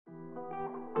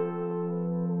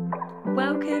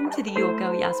Welcome to the Your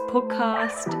Girl Yaz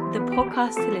podcast, the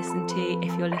podcast to listen to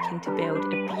if you're looking to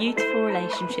build a beautiful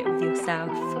relationship with yourself.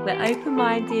 We're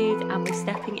open-minded and we're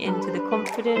stepping into the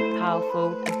confident,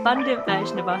 powerful, abundant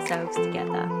version of ourselves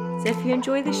together. So if you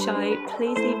enjoy the show,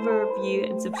 please leave a review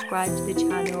and subscribe to the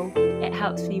channel. It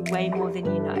helps me way more than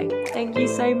you know. Thank you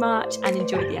so much and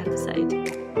enjoy the episode.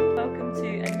 Welcome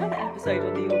to another episode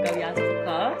of the Your Girl Yaz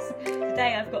podcast.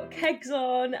 Today I've got Kegs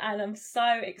on and I'm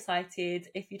so excited.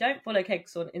 If you don't follow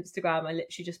Kegs on Instagram, I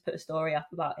literally just put a story up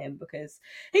about him because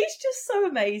he's just so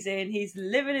amazing. He's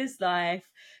living his life,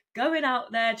 going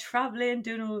out there, traveling,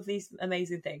 doing all of these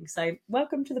amazing things. So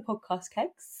welcome to the podcast,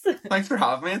 Kegs. Thanks for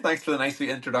having me. Thanks for the nice sweet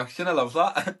introduction. I love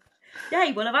that.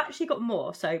 Yay, well I've actually got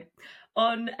more. So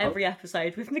on every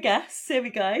episode with my guests, here we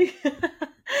go.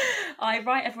 I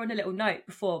write everyone a little note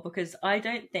before because I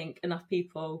don't think enough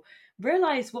people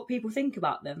realise what people think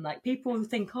about them. Like people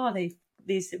think, oh,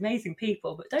 these amazing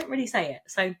people, but don't really say it.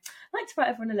 So I like to write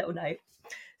everyone a little note.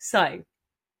 So,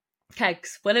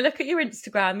 Kegs, when I look at your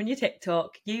Instagram and your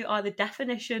TikTok, you are the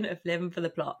definition of living for the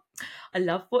plot. I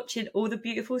love watching all the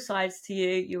beautiful sides to you.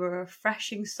 You're a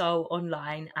refreshing soul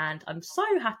online, and I'm so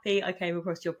happy I came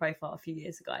across your profile a few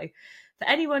years ago. For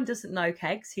anyone who doesn't know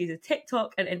Kegs, he's a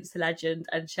TikTok and Insta legend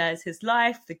and shares his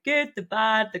life, the good, the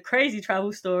bad, the crazy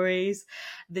travel stories,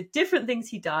 the different things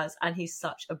he does, and he's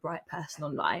such a bright person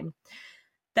online.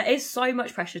 There is so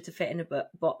much pressure to fit in a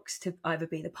box to either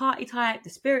be the party type, the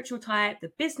spiritual type,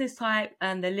 the business type,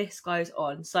 and the list goes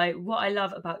on. So what I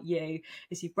love about you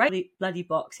is you break the bloody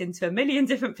box into a million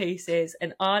different pieces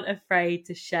and aren't afraid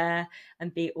to share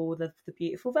and be all the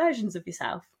beautiful versions of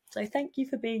yourself. So thank you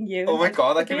for being you. Oh my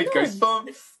God, that gave me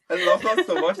goosebumps. I love that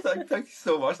so much. Thank you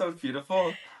so much. That was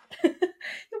beautiful. You're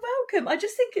welcome. I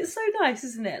just think it's so nice,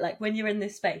 isn't it? Like when you're in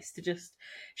this space to just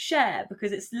share,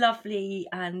 because it's lovely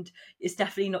and it's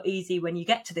definitely not easy when you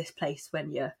get to this place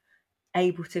when you're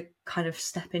able to kind of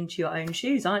step into your own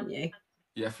shoes, aren't you?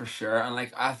 Yeah, for sure. And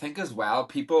like, I think as well,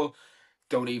 people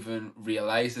don't even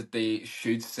realize that they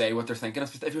should say what they're thinking.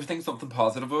 If you're thinking something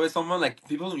positive about someone, like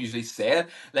people don't usually say it.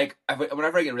 Like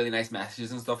whenever I get really nice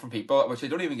messages and stuff from people, which I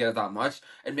don't even get it that much,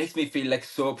 it makes me feel like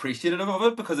so appreciative of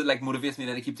it because it like motivates me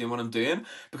then to keep doing what I'm doing.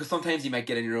 Because sometimes you might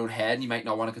get in your own head and you might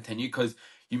not want to continue because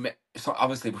so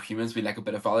obviously we're humans, we like a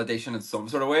bit of validation in some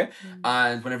sort of way.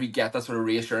 And whenever you get that sort of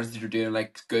reassurance that you're doing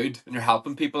like good and you're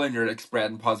helping people and you're like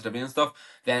spreading positivity and stuff,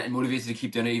 then it motivates you to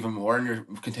keep doing it even more and you're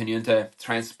continuing to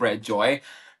try and spread joy.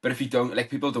 But if you don't,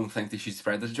 like, people don't think they should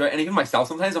spread this joy. And even myself,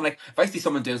 sometimes I'm like, if I see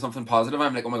someone doing something positive,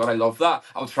 I'm like, oh my God, I love that.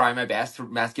 I'll try my best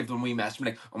to give them a wee message. I'm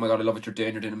like, oh my God, I love what you're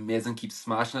doing. You're doing amazing. Keep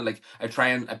smashing it. Like, I try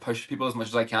and I push people as much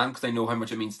as I can because I know how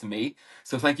much it means to me.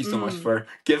 So thank you so much for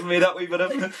giving me that wee bit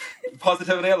of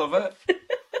positivity. I love it.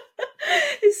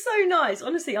 It's so nice.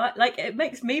 Honestly, it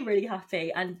makes me really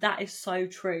happy. And that is so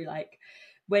true. Like,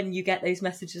 when you get those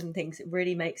messages and things, it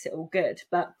really makes it all good.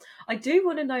 But I do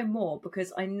want to know more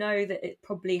because I know that it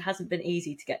probably hasn't been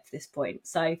easy to get to this point.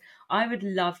 So I would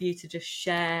love you to just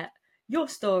share your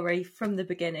story from the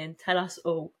beginning. Tell us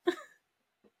all.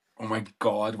 Oh my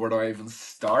God, where do I even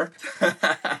start?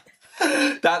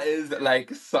 That is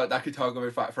like, so that could talk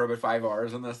about for about 5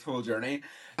 hours on this whole journey.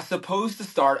 I suppose the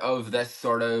start of this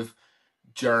sort of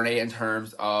journey in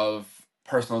terms of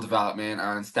personal development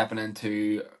and stepping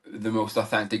into the most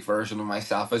authentic version of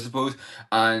myself, I suppose,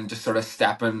 and just sort of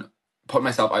putting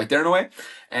myself out there in a way.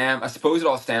 I suppose it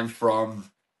all stems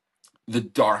from the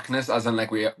darkness, as in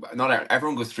like not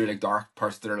everyone goes through like dark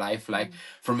parts of their life. Like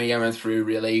for me, I went through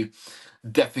really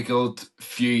difficult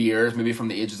few years, maybe from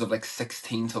the ages of like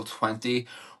 16 till 20,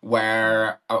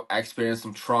 where I experienced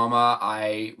some trauma.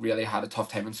 I really had a tough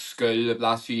time in school the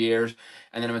last few years,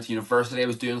 and then I went to university. I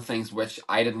was doing things which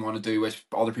I didn't want to do, which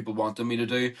other people wanted me to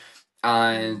do,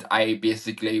 and I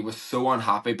basically was so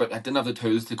unhappy, but I didn't have the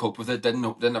tools to cope with it. Didn't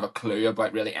have a clue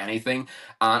about really anything,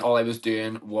 and all I was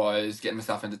doing was getting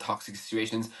myself into toxic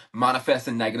situations,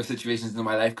 manifesting negative situations in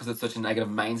my life because it's such a negative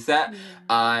mindset.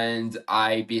 And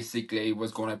I basically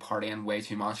was going out partying way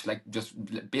too much, like just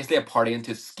basically a partying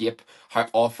to escape how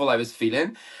awful I was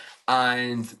feeling.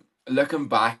 And looking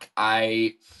back,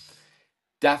 I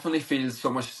definitely feel so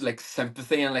much like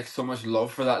sympathy and like so much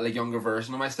love for that like younger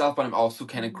version of myself, but I'm also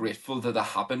kind of grateful that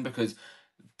happened because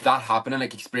that happened and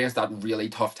like experienced that really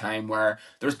tough time where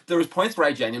there was points where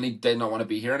I genuinely did not want to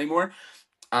be here anymore.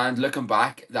 And looking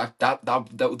back,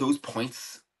 those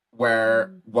points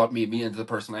were what made me into the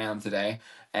person I am today,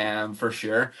 for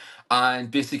sure. And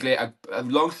basically, a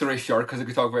long story short, because I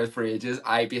could talk about it for ages,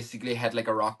 I basically had like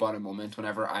a rock bottom moment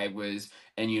whenever I was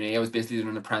in uni. I was basically doing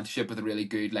an apprenticeship with a really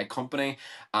good like company,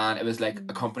 and it was like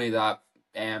a company that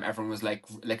everyone was like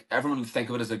everyone would think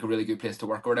of it as like a really good place to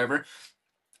work or whatever,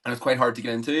 and it's quite hard to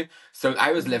get into. So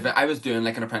I was doing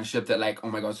like an apprenticeship that like, oh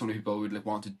my god, so many people would like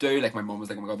want to do. Like my mom was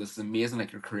like, oh my god, this is amazing,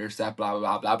 like your career set, blah blah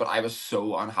blah blah. But I was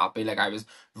so unhappy. Like I was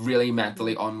really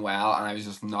mentally unwell, and I was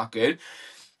just not good.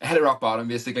 I hit a rock bottom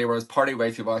basically, where I was partying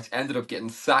way too much. Ended up getting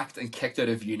sacked and kicked out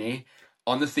of uni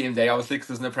on the same day, obviously, because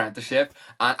it was an apprenticeship.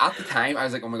 And at the time, I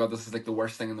was like, oh my god, this is like the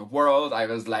worst thing in the world. I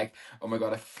was like, oh my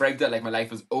god, I frigged it. Like my life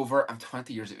was over. I'm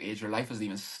 20 years of age. Your life hasn't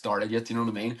even started yet. Do you know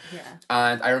what I mean? Yeah.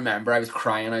 And I remember I was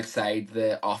crying outside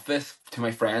the office to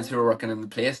my friends who were working in the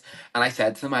place, and I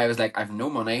said to them, I was like, I've no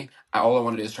money. All I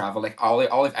want to do is travel. Like all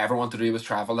I've ever wanted to do was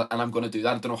travel, and I'm going to do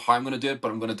that. I don't know how I'm going to do it,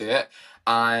 but I'm going to do it.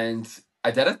 And I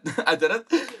did it. I did it.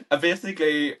 I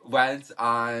basically went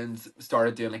and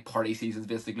started doing like party seasons,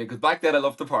 basically. Because back then I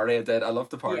loved to party. I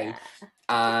loved to party. Yeah.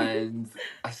 And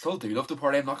I still do love to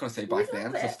party. I'm not going to say back then,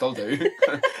 Love because I it. still do.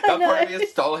 I That part of know. me is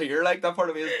still here. Like, that part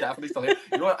of me is definitely still here.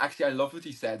 You know what? Actually, I love what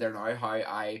you said there now, how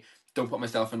I don't put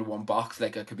myself into one box.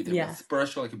 Like, I could be the real Yeah.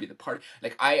 spiritual, I could be the party.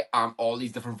 Like, I am all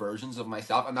these different versions of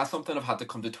myself. And that's something I've had to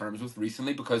come to terms with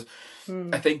recently, because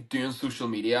I Mm. think doing social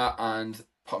media and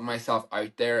putting myself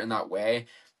out there in that way,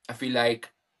 I feel like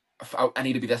I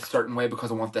need to be this certain way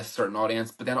because I want this certain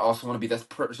audience, but then I also want to be this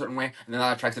certain way, and then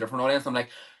that attracts a different audience. I'm like,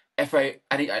 if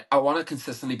I want to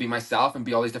consistently be myself and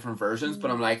be all these different versions, but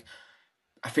Mm. I'm like,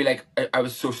 I feel like I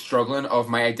was so struggling of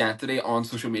my identity on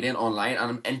social media and online,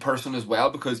 and I'm in person as well,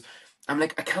 because I'm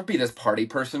like, I can't be this party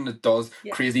person that does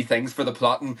Yeah. crazy things for the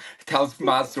plot and tells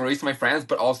mad stories to my friends,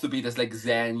 but also be this like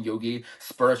Zen yogi,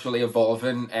 spiritually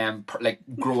evolving, like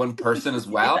growing person as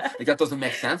well. Yeah. Like that doesn't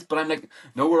make sense. But I'm like,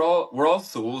 no, we're all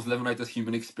souls living out this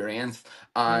human experience,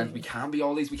 and we Mm. can be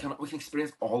all these. We can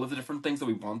experience all of the different things that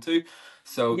we want to.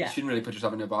 So you Yeah. shouldn't really put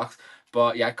yourself in a box.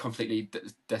 But yeah, I completely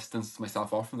distanced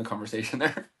myself off from the conversation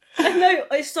there. I know,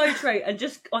 it's so true. And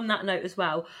just on that note as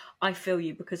well, I feel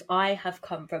you, because I have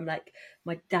come from like,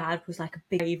 my dad was like a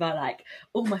big raver, like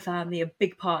all my family are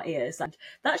big partiers, and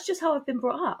that's just how I've been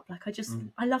brought up. Like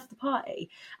Mm. I love the party.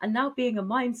 And now being a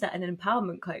mindset and an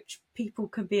empowerment coach, people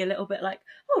can be a little bit like,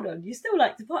 hold on, you still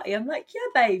like to party? I'm like,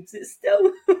 yeah, babes, it's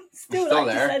still We're still still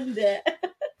like to there. send it.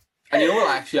 And you know what?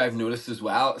 Actually, I've noticed as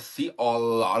well. See, a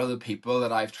lot of the people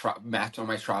that I've met on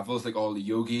my travels, like all the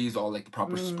yogis, all like the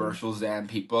proper Mm. spiritual Zen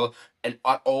people, and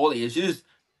at all ages,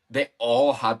 they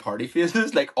all had party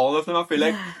faces. Like all of them, I feel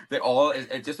like Yeah, they all.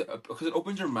 It just because it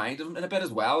opens your mind in a bit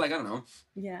as well. Like I don't know.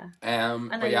 yeah. And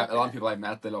I But yeah, love a lot of it. people I've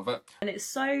met, they love it. And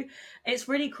it's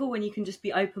really cool when you can just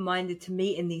be open-minded to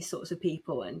meeting these sorts of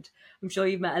people. And I'm sure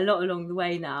you've met a lot along the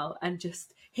way now, and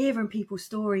just hearing people's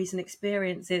stories and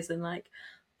experiences, and like,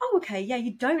 oh, okay, yeah,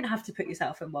 you don't have to put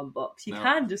yourself in one box. You No,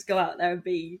 can just go out there and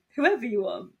be whoever you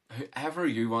want. whoever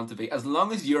you want to be, as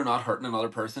long as you're not hurting another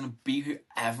person, be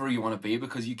whoever you want to be,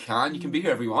 because you can be Mm,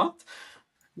 whoever you want.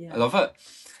 I yeah, love it.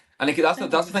 And like that's the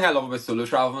same. thing I love about solo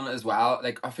traveling as well.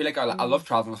 Like I feel like I Mm, love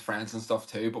traveling with friends and stuff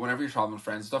too. But whenever you're traveling with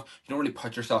friends and stuff, you don't really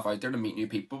put yourself out there to meet new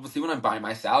people. But see, when I'm by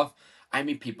myself, I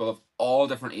meet people of all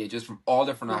different ages, from all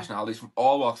different yeah, nationalities, from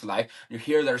all walks of life. And you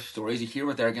hear their stories, you hear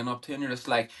what they're getting up to, and you're just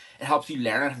like, it helps you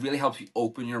learn. It really helps you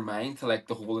open your mind to like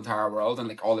the whole entire world and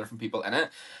like all the different people in it.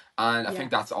 And I yeah.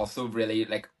 think that's also really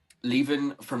like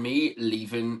leaving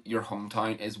your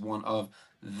hometown is one of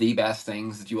the best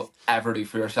things that you will ever do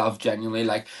for yourself, genuinely.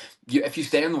 Like if you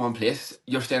stay in the one place,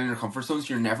 you're staying in your comfort zones,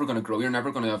 you're never going to grow, you're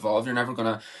never going to evolve, you're never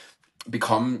going to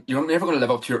you're never going to live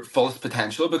up to your fullest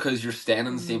potential, because you're staying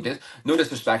in the same Mm, place. No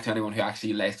disrespect to anyone who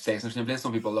actually like stays in the same place.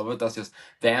 Some people love it, that's just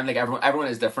them. Like everyone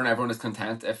is different, everyone is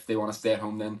content. If they want to stay at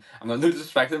home, then I'm not no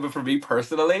disrespecting, but for me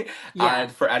personally, yeah,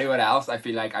 and for anyone else, I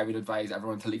feel like I would advise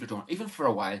everyone to leave your home even for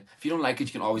a while. If you don't like it,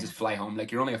 you can always yeah. just fly home.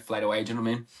 Like you're only a flight away, do you know what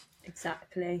I mean?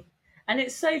 Exactly. And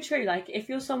it's so true. Like, if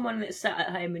you're someone that's sat at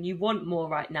home and you want more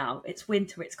right now, it's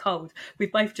winter, it's cold,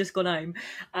 we've both just gone home.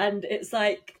 And it's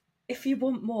like, if you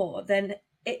want more, then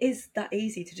it is that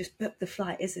easy to just book the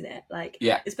flight, isn't it? Like,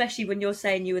 Yeah. especially when you're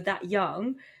saying you were that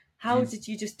young, how Mhm. did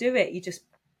you just do it?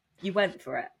 You went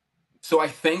for it. So I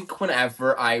think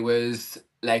whenever I was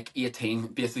like 18,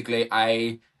 basically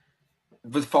I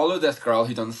would follow this girl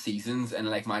who done seasons in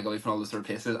like Magaluf and all those sort of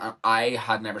places, and I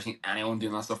had never seen anyone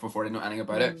doing that stuff before. I didn't know anything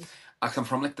about it. Mm, I come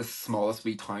from like the smallest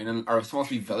wee town or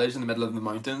smallest wee village in the middle of the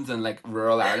mountains in like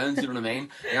rural Ireland. You know what I mean?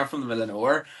 Like, I'm from the middle of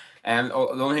nowhere, and the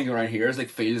only thing around here is like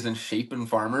fields and sheep and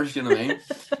farmers. You know what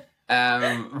I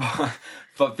mean?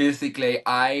 But basically,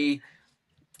 I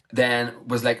then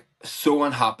was like, so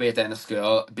unhappy at the end of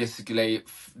school. Basically,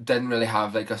 didn't really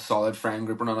have like a solid friend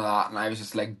group or none of that, and I was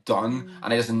just like done,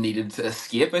 and I just needed to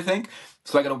escape, I think.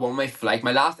 So I got a one-way flight.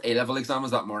 My last A level exam was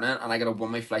that morning, and I got a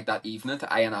one-way flight that evening to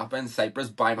Ayia Napa in Cyprus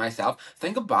by myself.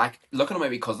 Thinking back, looking at my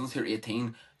wee cousins who are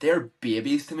 18, they're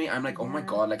babies to me. I'm like, oh my Yeah.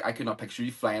 god, like I could not picture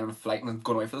you flying on a flight and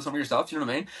going away for the summer yourself. Do you know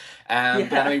what I mean?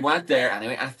 But Yeah. anyway, went there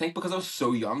anyway, and I think because I was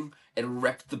so young, it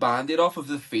ripped the band-aid off of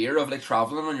the fear of like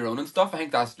traveling on your own and stuff. I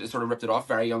think that's it sort of ripped it off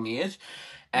very young age.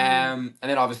 And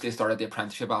then obviously I started the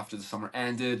apprenticeship after the summer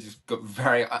ended. Just got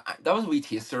very that was a wee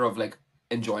taster of like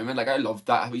enjoyment. Like I loved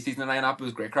that wee season of Nine Up. It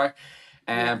was great crack.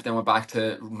 Yeah. But then went back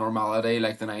to normality,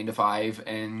 like the 9 to 5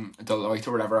 in Deloitte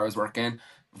or whatever I was working.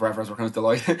 Wherever I was working with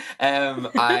Deloitte.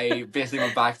 I basically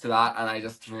went back to that, and I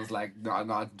just was like, no,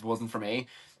 no, it wasn't for me.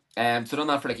 So done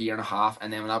that for like a year and a half,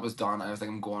 and then when that was done, I was like,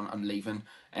 I'm going, I'm leaving.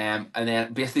 And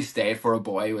then basically stayed for a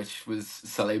boy, which was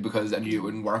silly because I knew it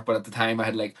wouldn't work. But at the time, I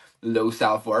had like low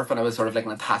self worth, and I was sort of like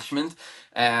an attachment,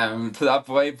 to that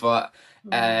boy. But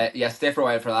yeah, stayed for a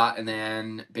while for that, and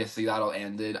then basically that all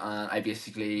ended, and I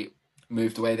basically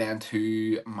moved away then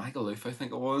to Magaluf, I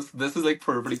think it was. This is like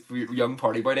pretty young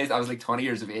party boy days. I was like 20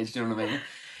 years of age. Do you know what I mean?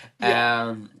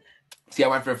 Yeah. So yeah, I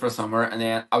went for it for a summer, and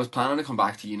then I was planning to come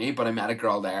back to uni, but I met a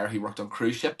girl there who worked on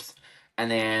cruise ships,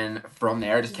 and then from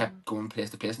there, I just kept going place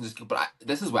to place and just. But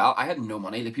this as well, I had no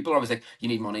money. Like people are always like, "You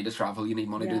need money to travel. You need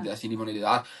money to do Yeah. this. You need money to do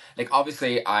that." Like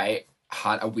obviously, I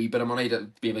had a wee bit of money to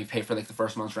be able to pay for like the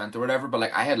first month's rent or whatever, but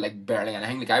like I had like barely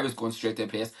anything. Like I was going straight to a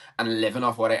place and living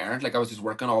off what I earned. Like I was just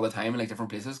working all the time in like different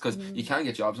places because you can't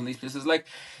get jobs in these places. Like,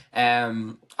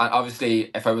 and obviously,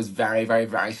 if I was very, very,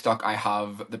 very stuck, I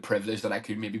have the privilege that I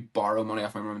could maybe borrow money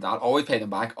off my mum and dad. Always pay them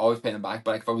back, always pay them back.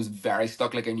 But like, if I was very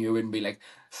stuck, like I knew it wouldn't be like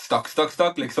stuck.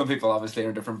 Like some people obviously are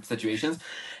in different situations.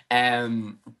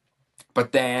 Um,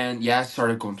 but then yeah, I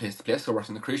started going place to place. So I worked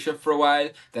on the cruise ship for a while.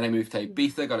 Then I moved to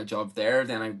Ibiza, got a job there.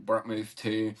 Then moved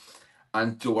to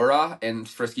Andorra in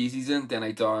for ski season. Then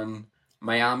I done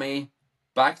Miami,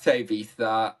 back to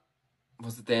Ibiza.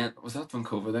 Was it then? Was that when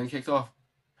COVID then kicked off?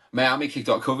 Miami kicked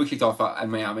off. COVID kicked off in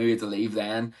Miami. We had to leave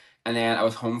then, and then I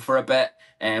was home for a bit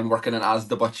and working in as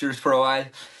the butchers for a while.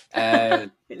 Uh,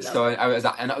 I love so it. I was,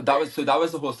 and that was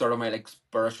the whole start of my like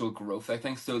spiritual growth. I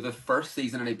think so. The first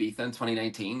season in Ibiza in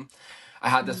 2019, I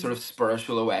had this sort of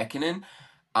spiritual awakening.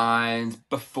 And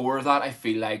before that, I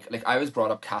feel like I was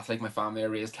brought up Catholic. My family are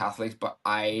raised Catholics, but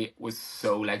I was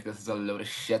so like, this is a load of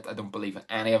shit. I don't believe in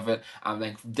any of it. I'm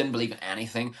like, didn't believe in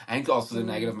anything. I think also the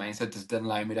negative mindset just didn't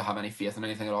allow me to have any faith in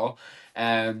anything at all.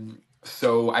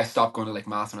 So I stopped going to like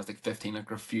mass when I was like 15.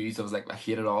 Like refused. I was like, I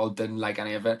hate it all. Didn't like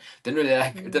any of it. Didn't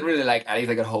really like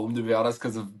anything at home, to be honest,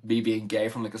 because of me being gay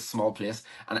from like a small place.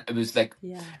 And it was like,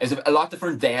 Yeah. it's a lot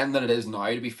different then than it is now.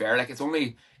 To be fair, like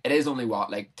it is only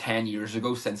what like 10 years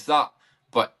ago since that.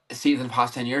 But see, in the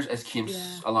past 10 years, it's came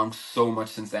Yeah. along so much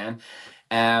since then.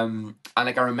 And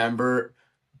like I remember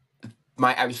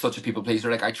I was such a people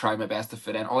pleaser. Like I tried my best to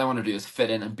fit in. All I wanted to do is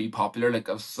fit in and be popular. Like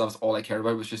that was all I cared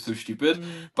about. It was just so stupid.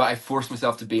 But I forced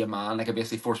myself to be a man. Like I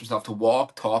basically forced myself to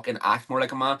walk, talk, and act more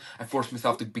like a man. I forced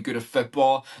myself to be good at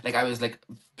football. Like I was like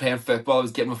playing football. I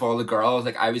was getting with all the girls.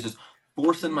 Like I was just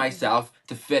forcing myself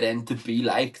to fit in, to be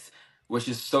liked, which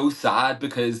is so sad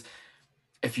because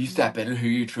if you step in who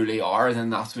you truly are,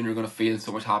 then that's when you're going to feel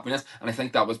so much happiness. And I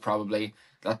think that probably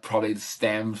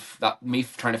stemmed that me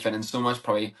trying to fit in so much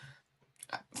probably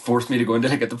forced me to go into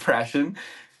like a depression.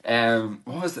 What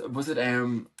was it? What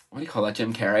do you call that?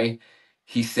 Jim Carrey.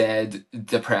 He said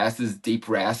depressed is deep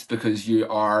rest because you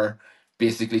are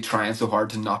basically trying so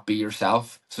hard to not be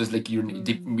yourself. So it's like you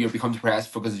become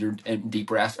depressed because you're in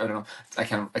deep rest. I don't know. I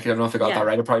don't know if I got that Yeah.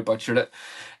 right. I probably butchered it.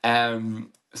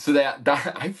 So that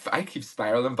I keep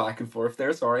spiraling back and forth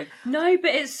there. Sorry. No,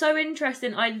 but it's so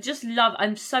interesting.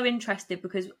 I'm so interested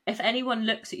because if anyone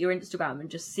looks at your Instagram and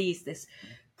just sees this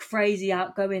crazy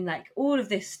outgoing, like all of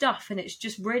this stuff, and it's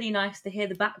just really nice to hear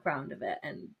the background of it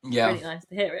and Yeah. really nice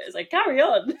to hear it. It's like, carry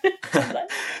on.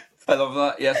 I love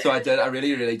that. Yeah, so I did. I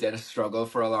really, really did struggle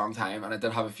for a long time, and I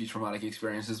did have a few traumatic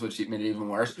experiences, which made it even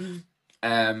worse.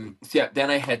 So yeah, then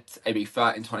I hit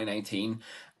Ibiza in 2019,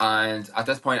 and at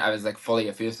this point, I was like fully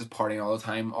atheist, just partying all the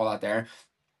time, all that there.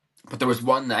 But there was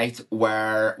one night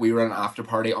where we were in an after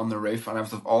party on the roof, and I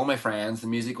was with all my friends. The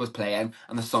music was playing,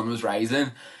 and the sun was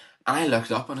rising. And I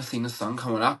looked up and I seen the sun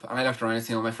coming up, and I looked around and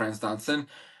seen all my friends dancing,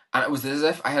 and it was as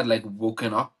if I had like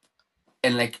woken up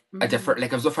in like a different,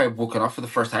 like as if I had woken up for the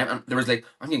first time, and there was like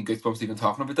I'm getting goosebumps even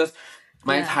talking about this.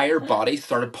 my Yeah. entire body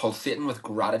started pulsating with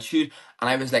gratitude, and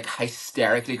I was like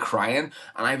hysterically crying,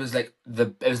 and I was like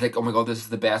it was like, oh my god, this is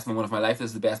the best moment of my life, this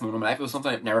is the best moment of my life. It was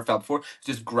something I've never felt before.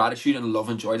 Just gratitude and love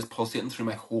and joy just pulsating through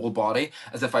my whole body,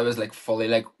 as if I was like fully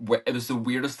like it was the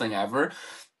weirdest thing ever.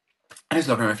 I was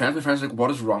looking at my friends were like,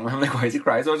 what is wrong with him? Like, why is he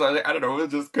crying? So I was like, I don't know,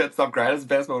 just couldn't stop crying. It's the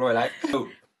best moment of my life. So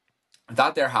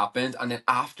that there happened, and then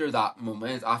after that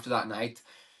moment, after that night,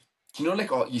 do you know,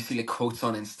 like, you see like quotes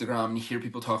on Instagram and you hear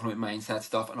people talking about mindset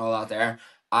stuff and all that there.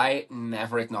 I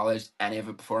never acknowledged any of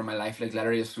it before in my life. Like,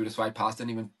 literally as soon as I passed,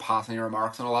 didn't even pass any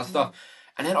remarks and all that stuff.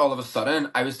 And then all of a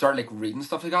sudden I would start like reading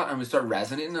stuff like that, and I would start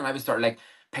resonating, and I would start like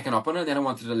picking up on it, and then I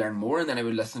wanted to learn more, and then I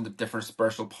would listen to different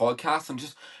spiritual podcasts, and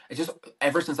just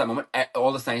ever since that moment,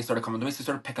 all the signs started coming to me, so I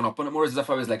started picking up on it more, as if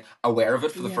I was like aware of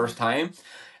it for the Yeah. first time.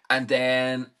 And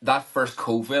then that first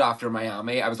COVID after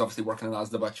Miami, I was obviously working in As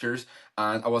the Butchers,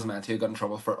 and I wasn't meant to, got in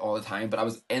trouble for it all the time, but I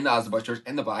was in the As the Butchers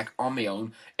in the back on my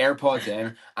own, AirPods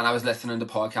in, and I was listening to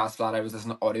podcasts flat out, I was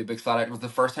listening to audiobooks flat out. It was the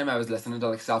first time I was listening to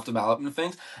like self-development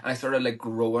things, and I started like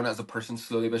growing as a person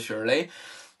slowly but surely.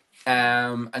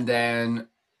 And then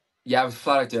yeah, I was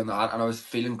flat out doing that, and I was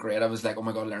feeling great. I was like, oh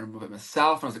my god, learning about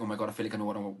myself. And I was like, oh my god, I feel like I know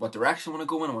what direction I want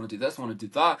to go in. I want to do this, I want to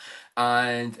do that.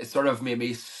 And it sort of made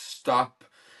me stop.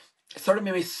 It sort of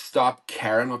made me stop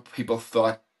caring what people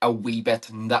thought a wee bit.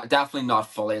 Definitely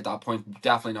not fully at that point.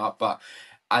 Definitely not. But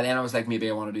and then I was like, maybe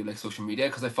I want to do like social media,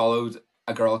 because I followed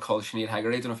a girl called Sinead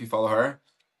Haggerty. I don't know if you follow her.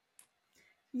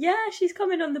 Yeah, she's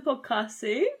coming on the podcast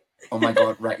soon. Oh my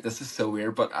god, right, this is so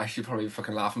weird, but I should probably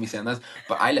fucking laugh at me saying this.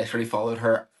 But I literally followed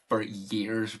her for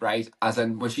years, right? As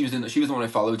in when she was the one I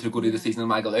followed to go do the Yeah. season in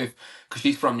Magaluf, because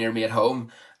she's from near me at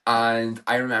home. And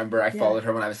I remember I Yeah. followed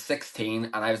her when I was 16,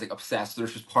 and I was like obsessed with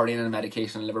her. She was partying in a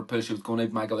medication in Liverpool. She was going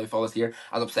to Magaluf all this year.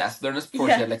 I was obsessed with her, and this before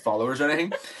she Yeah. had like followers or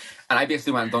anything. And I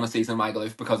basically went and done a season in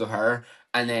Magaluf because of her.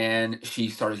 And then she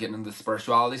started getting into the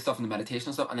spirituality stuff and the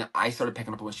meditation stuff. And then I started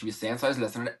picking up on what she was saying. So I was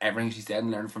listening to everything she said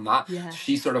and learning from that. So Yeah.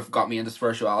 she sort of got me into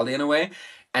spirituality in a way.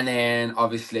 And then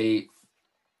obviously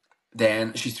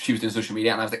then she was doing social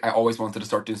media, and I was like, I always wanted to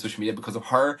start doing social media because of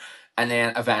her. And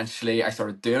then eventually I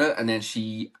started doing it, and then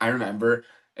I remember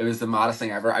it was the maddest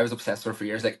thing ever. I was obsessed with her for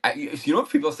years. Like, you know what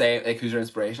people say, like, who's your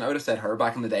inspiration? I would have said her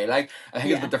back in the day. Like, I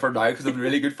think it's a Yeah. bit different now because I'm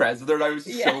really good friends with her now, which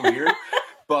is Yeah. so weird.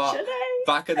 But Should I?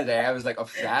 back in the day, I was like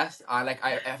obsessed. And like,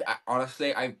 I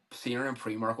honestly, I seen her in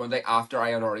Primark one day after I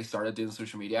had already started doing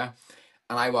social media.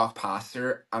 And I walked past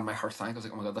her, and my heart sank. I was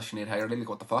like, oh my god, that's Sinead Haggerty. Like,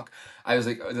 what the fuck? I was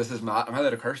like, oh, this is mad. Am I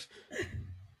allowed to curse?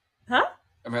 Huh?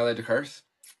 Am I allowed to curse?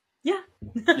 Yeah.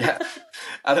 Yeah.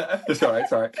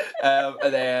 Sorry.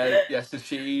 And then, yeah, so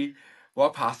she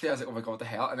walked past me. I was like, oh my god, what the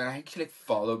hell? And then I think she like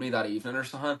followed me that evening or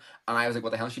something. And I was like,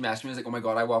 what the hell? And she messaged me. I was like, oh my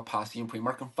god, I walked past you in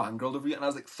Primark and fangirled over you. And I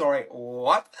was like, sorry,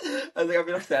 what? I was like, I've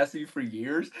been obsessed with you for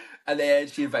years. And then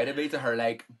she invited me to her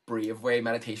like Brave Way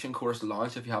meditation course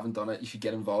launch. If you haven't done it, you should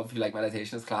get involved if you like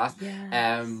meditation as class.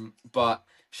 Yes. But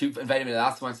she invited me to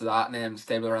that, so I went to that, and then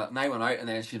stayed with her that night, went out, and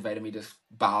then she invited me to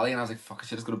Bali, and I was like, fuck, I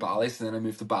should just go to Bali. So then I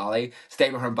moved to Bali,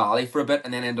 stayed with her in Bali for a bit,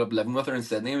 and then ended up living with her in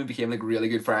Sydney, and we became like really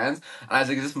good friends. And I was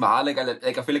like, is this mad? Like,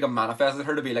 I feel like I manifested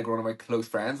her to be like one of my close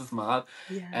friends. It's mad.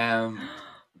 Yeah.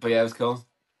 But yeah, it was cool.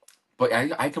 But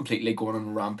I completely going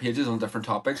on rampages on different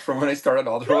topics from when I started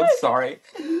all the roads. Sorry.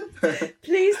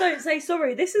 Please don't say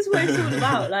sorry. This is what it's all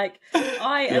about. Like,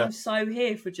 I Yeah. am so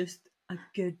here for just a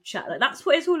good chat. Like, that's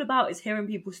what it's all about, is hearing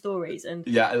people's stories. And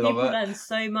Yeah, I love people it. learn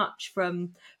so much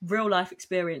from real life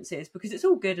experiences, because it's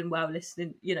all good and well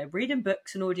listening, reading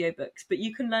books and audiobooks, but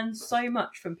you can learn so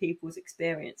much from people's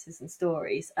experiences and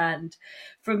stories. And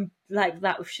from like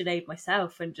that with Sinead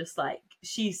myself, and just like,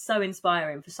 she's so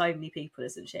inspiring for so many people,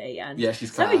 isn't she? And Yeah,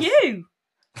 she's so class. are you.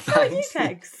 So are you,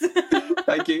 Thanks. Kegs.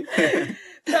 Thank you.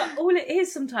 But all it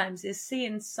is sometimes is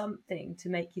seeing something to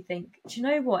make you think, do you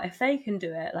know what? If they can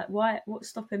do it, like, what's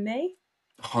stopping me?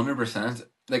 100%.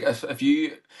 Like, if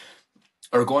you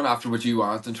are going after what you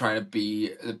want and trying to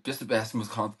be just the best,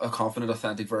 most a confident,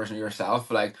 authentic version of yourself,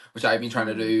 like, which I've been trying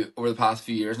to do over the past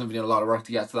few years, and I've been doing a lot of work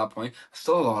to get to that point.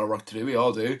 Still a lot of work to do. We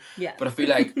all do. Yeah. But I feel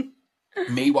like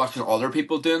me watching other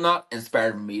people doing that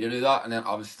inspired me to do that, and then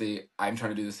obviously I'm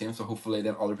trying to do the same, so hopefully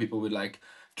then other people would like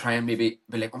try and maybe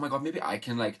be like, oh my god, maybe I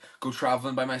can like go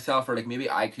traveling by myself, or like maybe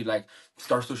I could like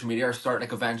start social media or start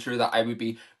like a venture that I would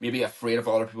be maybe afraid of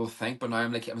what other people think, but now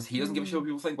I'm like, he doesn't give a shit what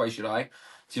people think, why should I?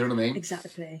 Do you know what I mean?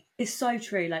 Exactly. It's so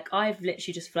true. Like, I've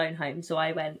literally just flown home, so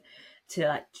I went to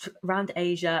like around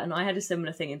Asia, and I had a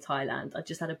similar thing in Thailand. I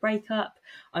just had a breakup.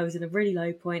 I was in a really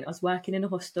low point. I was working in a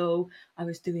hostel. I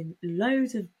was doing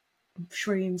loads of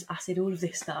shrooms, acid, all of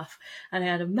this stuff, and I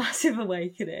had a massive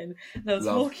awakening. And I was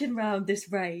walking around this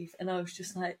rave, and I was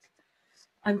just like,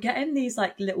 I'm getting these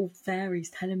like little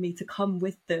fairies telling me to come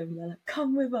with them. They're like,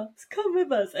 come with us, come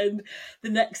with us. And the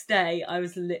next day, I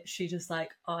was literally just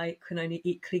like, I can only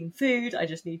eat clean food. I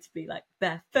just need to be like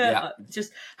barefoot. Yeah, I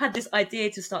just had this idea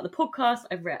to start the podcast.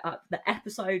 I read up the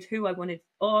episode, who I wanted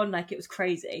on. Like, it was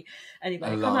crazy. I Anyway,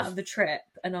 I come out love. of the trip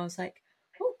and I was like,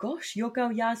 oh gosh, your girl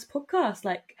Yaz podcast.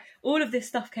 Like, all of this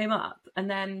stuff came up. And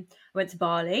then I went to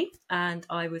Bali and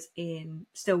I was in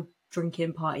still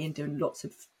drinking, partying, doing lots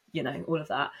of all of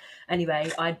that.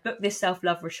 Anyway, I'd booked this self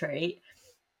love retreat.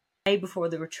 The day before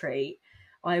the retreat,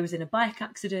 I was in a bike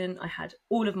accident. I had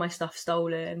all of my stuff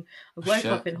stolen. I Oh, woke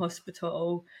shit. up in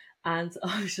hospital and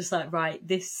I was just like, right,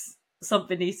 this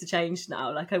something needs to change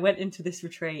now. Like, I went into this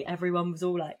retreat, everyone was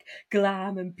all like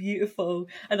glam and beautiful,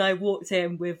 and I walked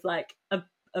in with like a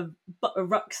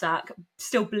rucksack,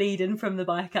 still bleeding from the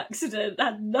bike accident,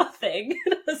 had nothing.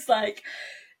 And I was like,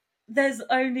 there's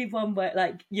only one way,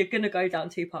 like, you're going to go down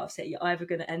two paths here. You're either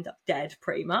going to end up dead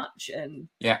pretty much and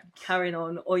Yeah, carrying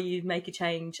on, or you make a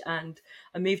change. And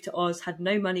I moved to Oz, had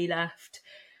no money left.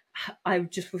 I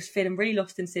just was feeling really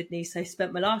lost in Sydney, so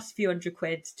spent my last few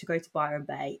 £100 to go to Byron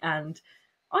Bay, and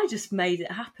I just made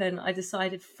it happen. I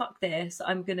decided, fuck this,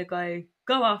 I'm going to go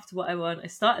after what I want. I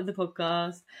started the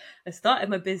podcast, I started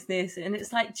my business, and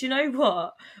it's like, do you know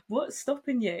what? What's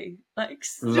stopping you? Like,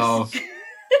 just love.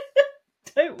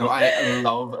 No, don't. I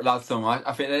love that so much.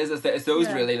 I feel it's those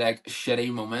Yeah. really like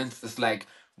shitty moments. It's like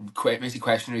quite makes you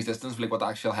question resistance. Like, what the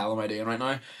actual hell am I doing right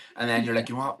now? And then you're like,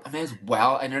 you know what? I may as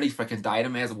well. I nearly freaking died. I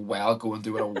may as well go and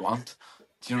do what I want.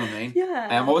 Do you know what I mean?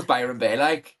 Yeah. What was Byron Bay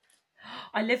like?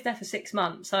 I lived there for 6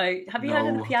 months. So have you heard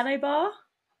of the No, piano bar?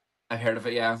 I've heard of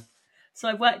it. Yeah, So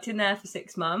I worked in there for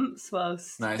 6 months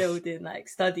whilst nice. building, like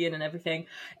studying and everything.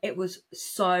 It was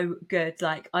so good.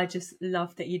 Like, I just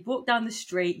loved it. You'd walk down the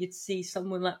street, you'd see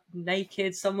someone like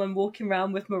naked, someone walking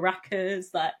around with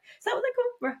maracas. Like, is that what they're called?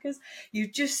 Maracas? You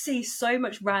just see so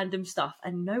much random stuff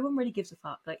and no one really gives a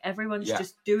fuck. Like, everyone's Yeah,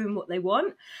 just doing what they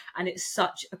want, and it's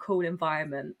such a cool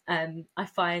environment. I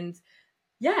find,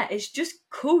 yeah, it's just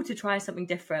cool to try something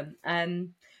different.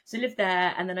 So I lived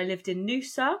there, and then I lived in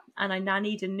Noosa, and I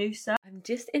nannied in Noosa. I'm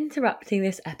just interrupting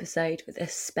this episode with a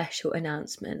special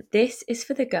announcement. This is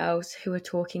for the girls who are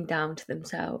talking down to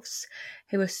themselves,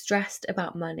 who are stressed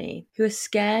about money, who are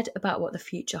scared about what the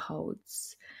future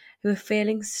holds, who are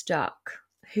feeling stuck,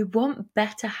 who want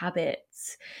better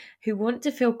habits, who want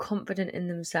to feel confident in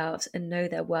themselves and know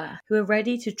their worth, who are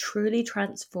ready to truly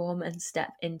transform and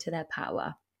step into their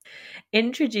power.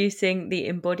 Introducing the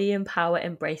Embody Empower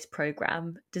Embrace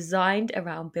program, designed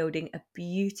around building a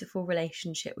beautiful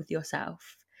relationship with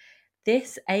yourself.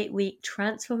 This 8-week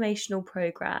transformational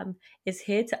program is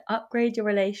here to upgrade your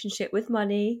relationship with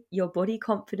money, your body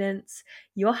confidence,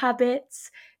 your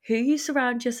habits, who you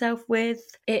surround yourself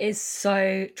with. It is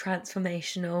so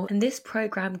transformational, and this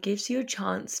program gives you a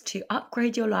chance to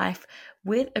upgrade your life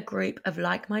with a group of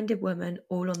like-minded women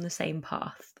all on the same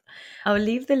path. I'll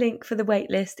leave the link for the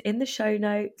waitlist in the show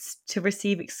notes to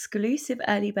receive exclusive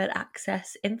early bird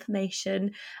access,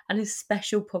 information, and a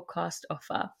special podcast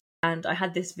offer. And I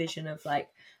had this vision of like,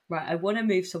 right, I want to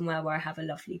move somewhere where I have a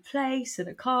lovely place and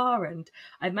a car. And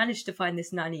I managed to find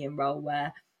this nannying role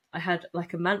where I had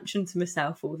like a mansion to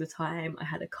myself all the time. I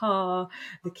had a car,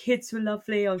 the kids were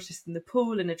lovely. I was just in the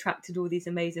pool and attracted all these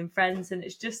amazing friends. And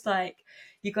it's just like,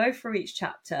 you go through each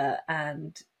chapter,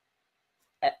 and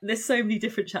there's so many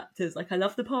different chapters. Like, I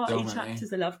love the so party many.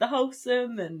 chapters, I love the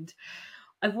wholesome. And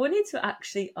I wanted to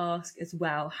actually ask as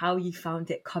well how you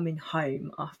found it coming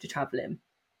home after traveling.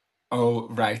 Oh,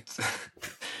 right.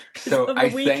 Because So I'm a I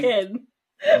week think, in.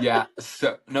 yeah.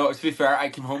 So no, to be fair, I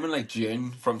came home in like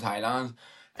June from Thailand.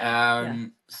 Yeah.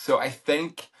 So I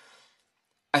think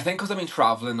because I've been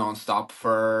traveling nonstop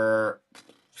for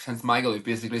since Michael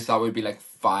basically, so it would be like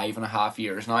 5.5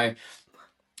 years now.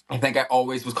 I think I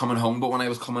always was coming home, but when I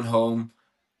was coming home,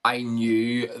 I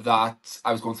knew that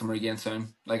I was going somewhere again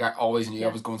soon. Like, I always knew I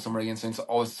Yeah. was going somewhere again soon, so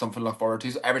always something to look forward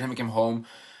to. So every time I came home,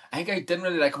 I think I didn't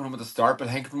really like coming home at the start, but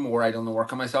I think the more I done the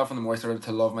work on myself, and the more I started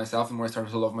to love myself, the more I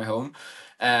started to love my home.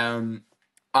 Um,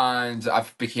 and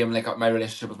I've became like my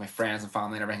relationship with my friends and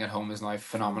family and everything at home is now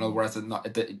phenomenal. Mm. Whereas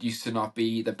it used to not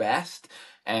be the best,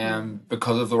 Mm.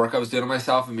 because of the work I was doing on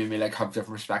myself, it made me like have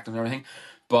different perspective and everything.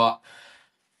 But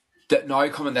that now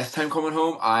coming this time coming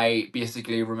home, I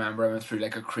basically remember I went through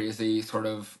like a crazy sort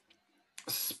of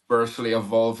spiritually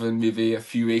evolving maybe a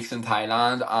few weeks in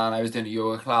Thailand, and I was doing a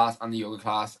yoga class, and the yoga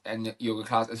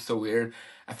class is so weird.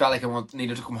 I felt like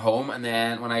needed to come home, and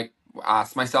then when I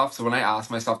asked myself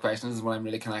questions is when I'm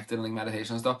really connected and like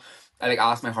meditation and stuff. I like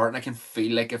ask my heart, and I can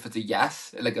feel like if it's a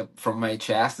yes, like from my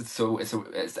chest. It's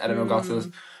I don't know, God says,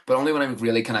 Mm, but only when I'm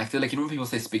really connected. Like, you know, when people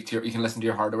say speak to you can listen to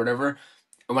your heart or whatever.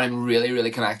 When I'm really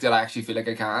really connected, I actually feel like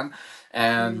I can. Um,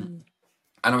 mm.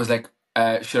 and I was like,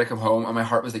 should I come home? And my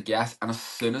heart was like, yes. And as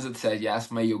soon as it said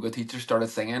yes, my yoga teacher started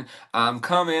singing, I'm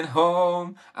coming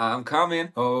home, I'm coming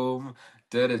home.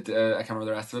 I can't remember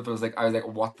the rest of it, but I was like,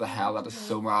 what the hell? That is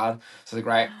so mad. So I was like,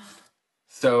 right.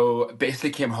 So basically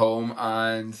came home,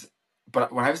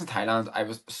 but when I was in Thailand, I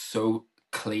was so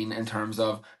clean in terms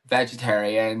of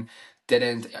vegetarian,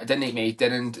 didn't eat meat,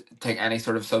 didn't take any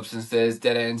sort of substances,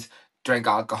 didn't drink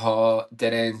alcohol,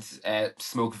 didn't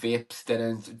smoke vapes,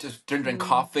 didn't drink Mm.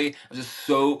 coffee. I was just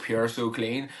so pure, so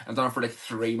clean. I've done it for like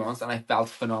 3 months, and I felt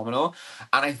phenomenal.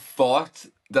 And I thought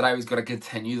that I was gonna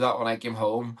continue that when I came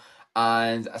home.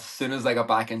 And as soon as I got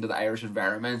back into the Irish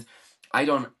environment, I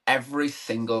done every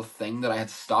single thing that I had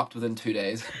stopped within 2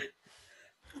 days.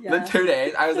 Within Yeah. 2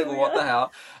 days, I was like, Oh "What the yeah.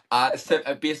 hell?" So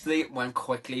I basically went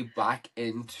quickly back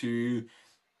into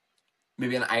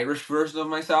maybe an Irish version of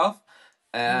myself,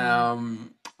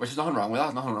 Mm. which is nothing wrong with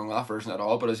that. Nothing wrong with that version at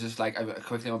all. But it's just like I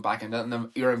quickly went back into it, and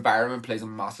then your environment plays a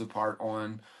massive part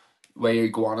on where you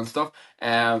go on and stuff.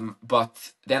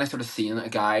 But then I started seeing a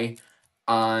guy,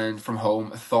 and from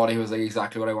home thought he was like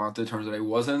exactly what I wanted. Turns out I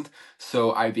wasn't.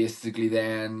 So I basically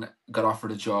then got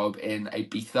offered a job in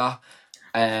Ibiza,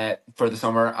 for the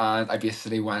summer, and I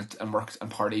basically went and worked and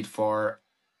partied for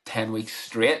 10 weeks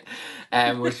straight,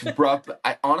 which brought.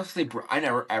 I honestly, I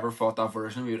never ever thought that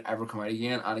version would ever come out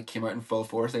again, and it came out in full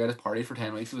force. Like, I just partied for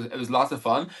 10 weeks. It was lots of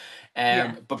fun,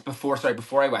 Yeah. but before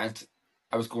I went,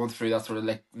 I was going through that sort of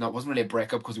like, no, it wasn't really a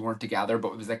breakup because we weren't together,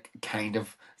 but it was like kind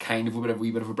of a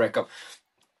wee bit of a breakup.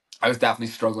 I was definitely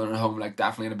struggling at home, like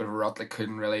definitely in a bit of a rut, like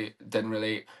didn't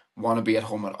really want to be at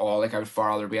home at all. Like, I would far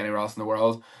rather be anywhere else in the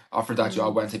world. Offered that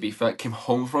job, Mm. went to Ibiza, came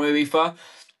home from Ibiza,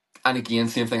 and again,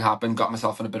 same thing happened. Got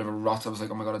myself in a bit of a rut. I was like,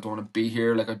 oh my god, I don't want to be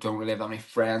here. Like, I don't really have that many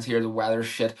friends here. The weather's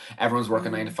shit. Everyone's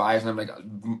working nine to Mm. fives, and I'm like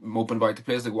moping about the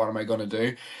place. Like, what am I gonna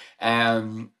do?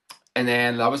 Um, and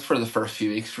then that was for the first few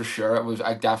weeks for sure.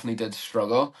 I definitely did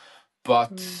struggle, Mm.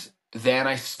 but then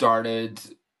I started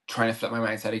trying to flip my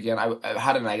mindset again. I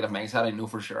had a negative mindset. I know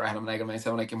for sure I had a negative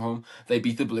mindset when I came home. They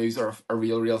beat the blues are a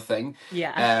real thing.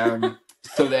 Yeah.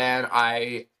 So then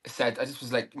I just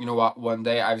was like, you know what? One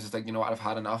day I was just like, you know what? I've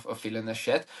had enough of feeling this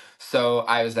shit. So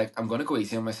I was like, I'm gonna go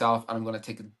easy on myself, and I'm gonna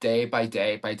take it day by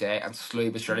day by day, and slowly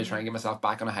but surely try Mm. and get myself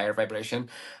back on a higher vibration.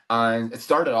 And it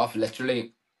started off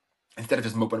literally, instead of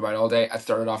just moping about all day, I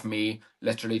started off me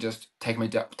literally just taking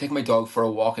my dog for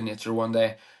a walk in nature one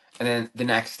day, and then the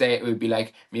next day it would be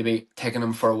like maybe taking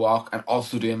him for a walk and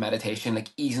also doing meditation, like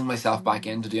easing myself back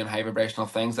Mm. into doing high vibrational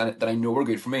things that I know are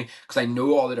good for me, because I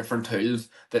know all the different tools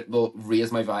that will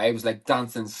raise my vibes, like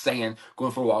dancing, singing,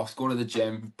 going for walks, going to the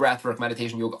gym, breathwork,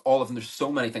 meditation, yoga, all of them. There's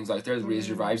so many things out there that raise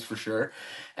your Mm. vibes for sure.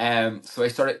 So I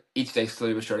started each day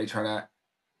slowly but surely trying to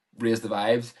raise the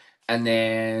vibes. And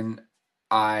then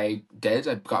I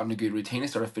got in a good routine. I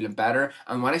started feeling better.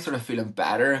 And when I started feeling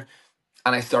better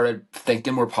and I started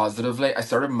thinking more positively, I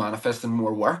started manifesting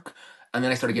more work. And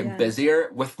then I started getting Yeah.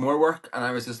 busier with more work. And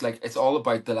I was just like, it's all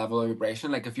about the level of vibration.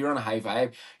 Like, if you're on a high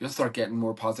vibe, you'll start getting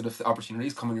more positive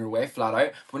opportunities coming your way flat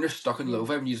out. But when you're stuck in low Yeah.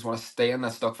 vibe and you just want to stay in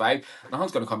that stuck vibe,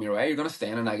 nothing's going to come your way. You're going to stay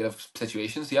in a negative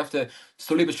situation. So you have to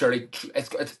slowly but surely,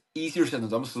 it's easier said than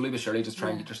done, slowly but surely just try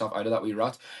and Yeah. get yourself out of that wee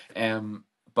rut.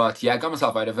 But yeah, I got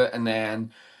myself out of it, and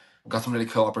then got some really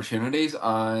cool opportunities,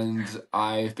 and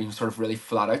I've been sort of really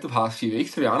flat out the past few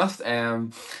weeks, to be honest.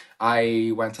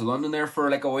 I went to London there for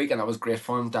like a week, and that was great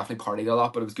fun. Definitely partied a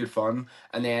lot, but it was good fun.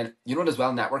 And then, you know what, as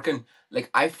well, networking. Like,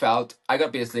 I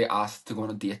got basically asked to go on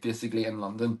a date basically in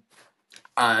London,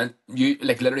 and you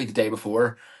like literally the day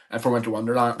before, and for Winter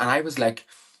Wonderland, and I was like,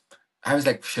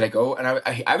 should I go? And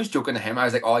I was joking to him. I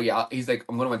was like, oh yeah. He's like,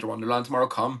 I'm going to Winter Wonderland tomorrow.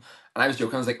 Come. And I was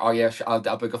joking. I was like, oh yeah, I'll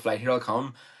book a flight here. I'll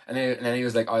come. And then he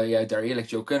was like, oh yeah, dare you? Like,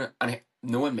 joking. And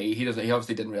knowing me, he doesn't. He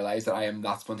obviously didn't realize that I am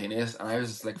that spontaneous. And I was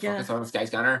just like, fuck it. Yeah. So I'm a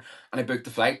Skyscanner, and I booked the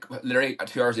flight. Literally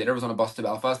 2 hours later, I was on a bus to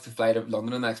Belfast to fly to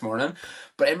London the next morning.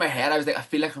 But in my head, I was like, I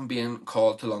feel like I'm being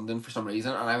called to London for some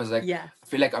reason, and I was like, Yeah. I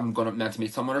feel like I'm gonna meant to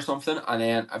meet someone or something. And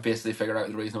then I basically figured out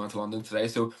the reason I went to London today.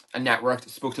 So I networked,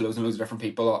 spoke to loads and loads of different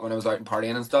people when I was out and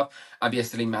partying and stuff. I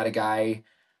basically met a guy.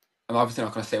 I'm obviously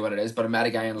not going to say what it is, but I met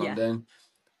a guy in Yeah. London.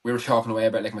 We were talking away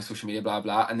about like my social media, blah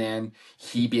blah, and then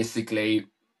he basically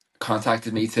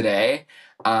contacted me today,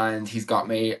 and he's got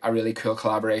me a really cool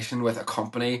collaboration with a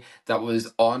company that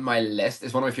was on my list.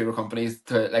 It's one of my favorite companies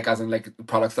to like, as in like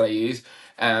products that I use.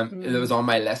 It was Mm. on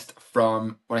my list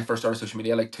from when I first started social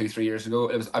media like 2-3 years ago.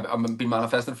 I've been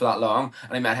manifesting for that long,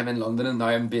 and I met him in London, and now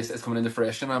it's coming into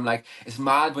fruition. I'm like, it's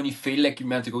mad when you feel like you're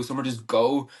meant to go somewhere,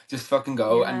 just fucking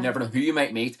go, and you Yeah. never know who you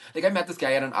might meet. Like I met this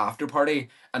guy at an after party,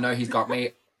 and now he's got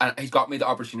me. And he's got me the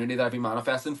opportunity that I've been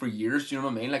manifesting for years. Do you know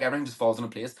what I mean? Like everything just falls into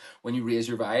place when you raise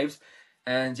your vibes.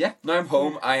 And yeah, now I'm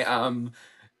home. I Yes. am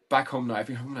back home now. I've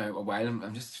been home now a while.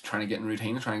 I'm just trying to get in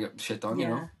routine and trying to get shit done, you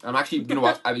know. Yeah. I'm actually, you know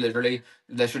what? I literally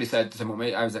said to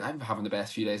mommy, I was like, I'm having the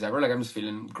best few days ever. Like I'm just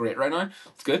feeling great right now.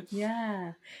 It's good.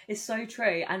 Yeah, it's so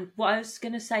true. And what I was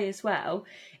going to say as well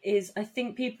is I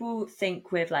think people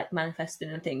think with like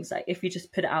manifesting and things, like if you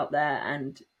just put it out there,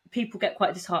 and people get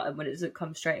quite disheartened when it doesn't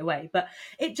come straight away. But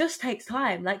it just takes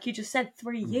time. Like you just said,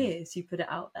 3 years you put it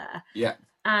out there. Yeah.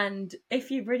 And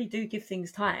if you really do give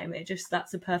things time,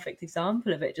 that's a perfect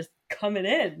example of it just coming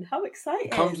in. How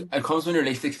exciting. It comes when you're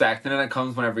least expecting it. It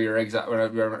comes whenever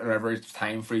whenever it's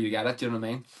time for you to get it. Do you know what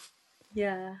I mean?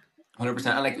 Yeah. 100%.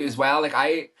 And like as well,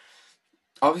 like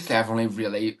obviously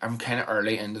I'm kind of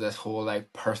early into this whole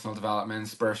like personal development,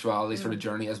 spirituality sort of Mm,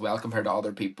 journey as well compared to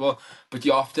other people. But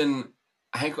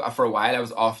I think for a while I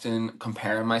was often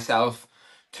comparing myself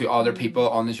to other mm, people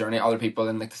on the journey, other people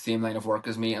in like the same line of work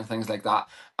as me and things like that.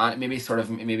 And it made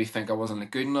me think I wasn't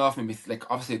like good enough. Maybe like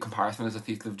obviously comparison is a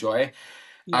thief of joy.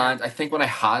 yeah. And I think when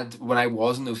I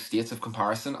was in those states of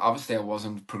comparison, obviously I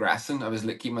wasn't progressing. I was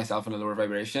like keeping myself in a lower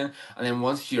vibration. And then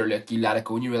once you're like you let it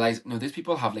go and you realize, no, these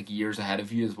people have like years ahead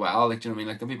of you as well. Like, do you know what I mean?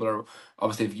 Like, the people are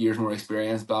obviously have years more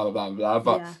experience, blah blah blah blah.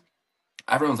 But Yeah.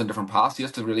 everyone's on different paths. You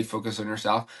have to really focus on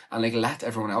yourself and like let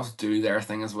everyone else do their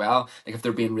thing as well. Like if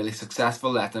they're being really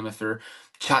successful, let them. If they're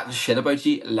chatting shit about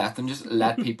you, let them. Just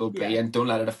let people be Yeah. and don't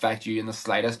let it affect you in the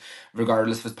slightest,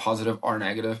 regardless if it's positive or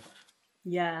negative.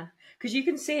 Yeah, because you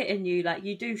can see it in you, like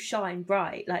you do shine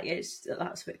bright. Like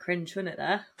that's a bit cringe, wasn't it?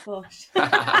 There, gosh. Here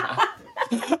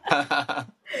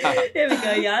we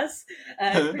go, Yaz.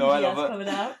 No, I Cringy love Yaz it. coming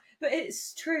out. But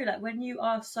it's true. Like when you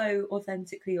are so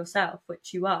authentically yourself,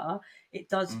 which you are, it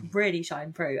does Mm. really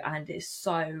shine through, and it's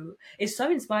so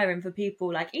inspiring for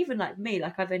people. Like even like me,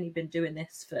 like I've only been doing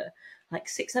this for like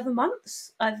 6-7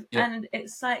 months. Yeah. And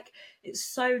it's like it's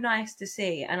so nice to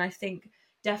see, and I think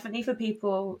definitely for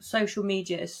people, social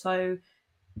media is so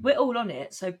we're all on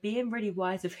it. So being really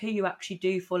wise of who you actually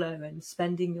do follow and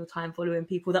spending your time following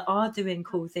people that are doing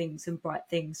cool things and bright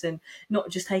things and not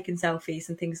just taking selfies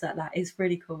and things like that is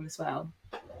really cool as well.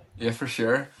 Yeah, for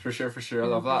sure. For sure, for sure. I I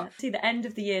love love that. it. See the end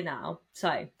of the year now.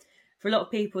 So for a lot of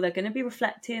people, they're going to be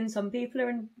reflecting. Some people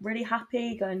are really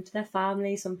happy, going to their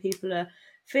family. Some people are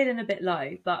feeling a bit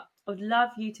low. But I'd love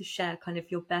you to share kind of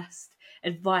your best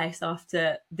advice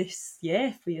after this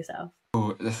year for yourself.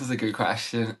 Oh, this is a good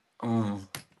question. Oh.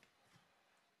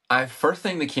 I first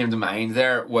thing that came to mind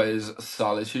there was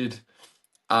solitude.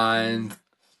 Mm, And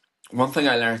one thing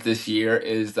I learned this year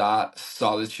is that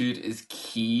solitude is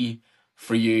key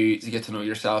for you to get to know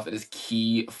yourself. It is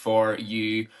key for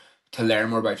you to learn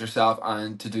more about yourself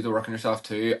and to do the work on yourself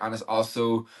too. And it's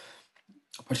also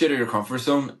push you out of your comfort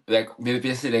zone. Like maybe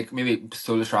basically like maybe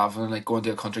solo traveling, like going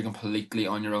to a country completely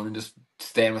on your own and just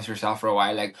staying with yourself for a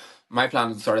while. Like my plan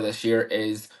at the start of this year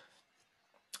is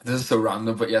this is so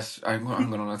random, but yes, I'm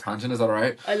going on a tangent. Is that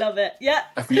alright? I love it. Yeah.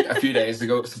 A few days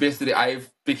ago. So basically, I've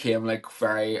became like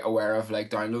very aware of like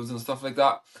downloads and stuff like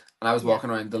that. And I was Yeah. walking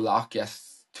around the lock,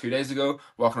 yes, 2 days ago,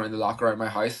 walking around the lock around my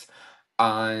house.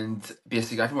 And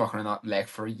basically, I've been walking around that lake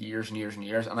for years and years and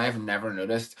years, and I have never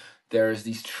noticed there's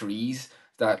these trees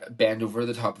that bend over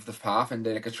the top of the path and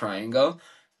they like a triangle.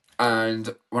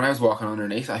 And when I was walking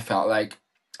underneath, I felt like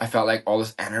all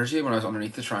this energy when I was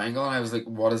underneath the triangle, and I was like,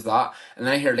 "What is that?" And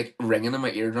then I hear like ringing in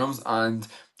my eardrums, and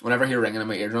whenever I hear ringing in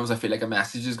my eardrums, I feel like a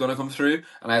message is gonna come through,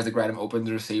 and I was like, "Right, I'm open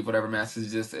to receive whatever message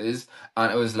this is."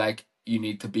 And it was like, "You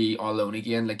need to be alone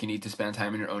again. Like you need to spend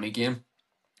time on your own again."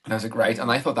 And I was like, right.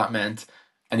 And I Mm. thought that meant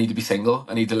I need to be single.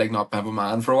 I need to like not have a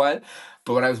man for a while.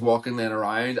 But when I was walking then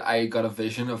around, I got a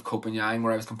vision of Copenhagen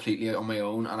where I was completely on my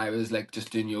own and I was like just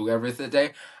doing yoga every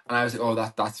day. And I was like, oh,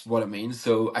 that's what it means.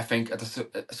 So I think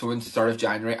so in the start of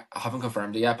January, I haven't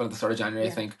confirmed it yet, but at the start of January, I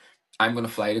Yeah. think I'm gonna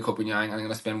fly to Copenhagen and I'm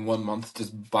gonna spend 1 month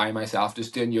just by myself,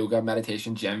 just doing yoga,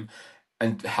 meditation, gym,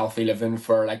 and healthy living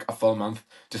for like a full month.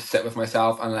 Just sit with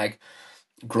myself and like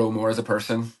grow more as a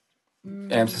person.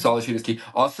 So Mm. solitude is key.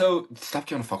 Also, stop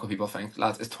giving a fuck what people think,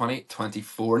 lads. It's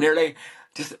 2024 nearly.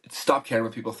 Just stop caring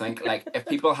what people think. Like, if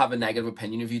people have a negative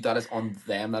opinion of you, that is on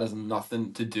them. That has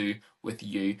nothing to do with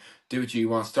you. Do what you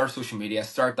want. Start social media.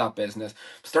 Start that business.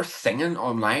 Start singing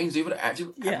online. Do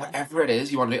whatever it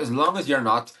is you want to do. As long as you're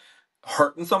not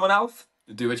hurting someone else,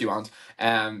 do what you want.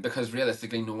 Because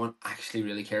realistically, no one actually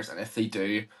really cares. And if they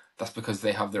do, that's because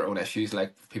they have their own issues.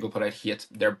 Like people put out hate,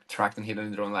 they're attracting hate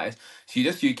in their own lives. So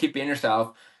you keep being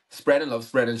yourself, spreading love,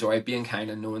 spreading joy, being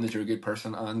kind, and knowing that you're a good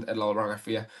person, and it'll all work out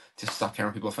for you. Just stop caring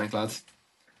what people think, lads.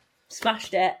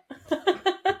 Smashed it.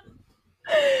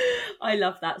 I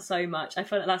love that so much. I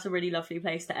feel like that's a really lovely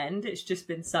place to end. It's just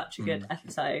been such a good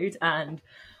episode, and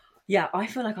yeah, I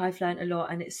feel like I've learned a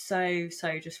lot, and it's so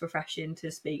just refreshing to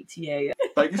speak to you.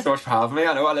 Thank you so much for having me.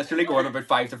 I know I literally go on about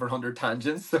 500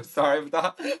 tangents, so sorry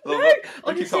about that. No,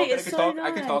 honestly,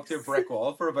 I could talk to a brick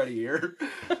wall for about a year.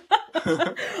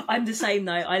 I'm the same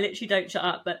though. I literally don't shut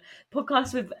up, but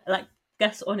podcasts with like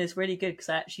guests on is really good because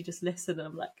I actually just listen and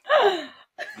I'm like,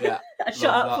 yeah, I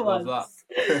shut up for once.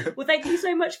 Well, thank you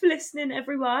so much for listening,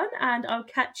 everyone, and I'll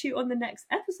catch you on the next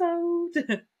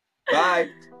episode. Bye.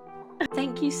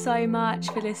 Thank you so much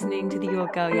for listening to the Your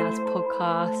Girl Yaz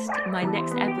podcast. My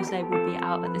next episode will be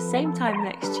out at the same time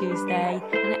next Tuesday,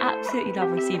 and I absolutely love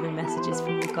receiving messages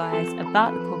from you guys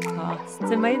about the podcast.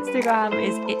 So my Instagram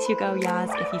is It's Your Girl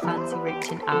Yaz if you fancy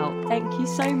reaching out. Thank you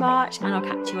so much, and I'll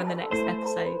catch you on the next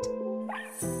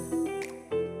episode.